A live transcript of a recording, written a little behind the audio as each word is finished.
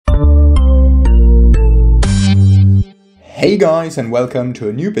Hey guys, and welcome to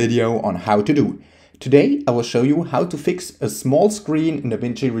a new video on how to do. Today I will show you how to fix a small screen in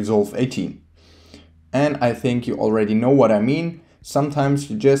DaVinci Resolve 18. And I think you already know what I mean. Sometimes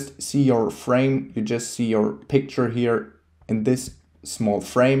you just see your frame, you just see your picture here in this small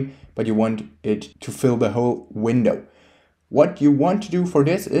frame, but you want it to fill the whole window. What you want to do for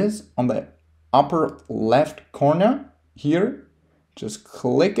this is on the upper left corner here, just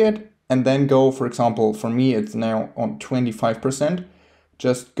click it and then go, for example, for me it's now on 25%,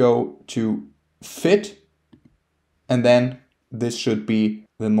 just go to fit, and then this should be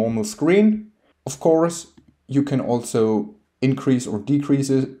the normal screen. Of course, you can also increase or decrease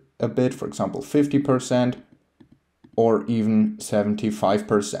it a bit, for example 50% or even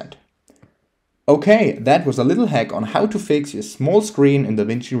 75%. Okay, that was a little hack on how to fix your small screen in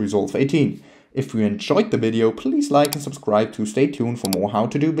DaVinci Resolve 18. If you enjoyed the video, please like and subscribe to stay tuned for more how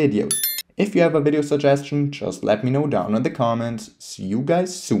to do videos. If you have a video suggestion, just let me know down in the comments. See you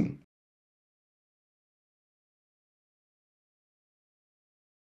guys soon.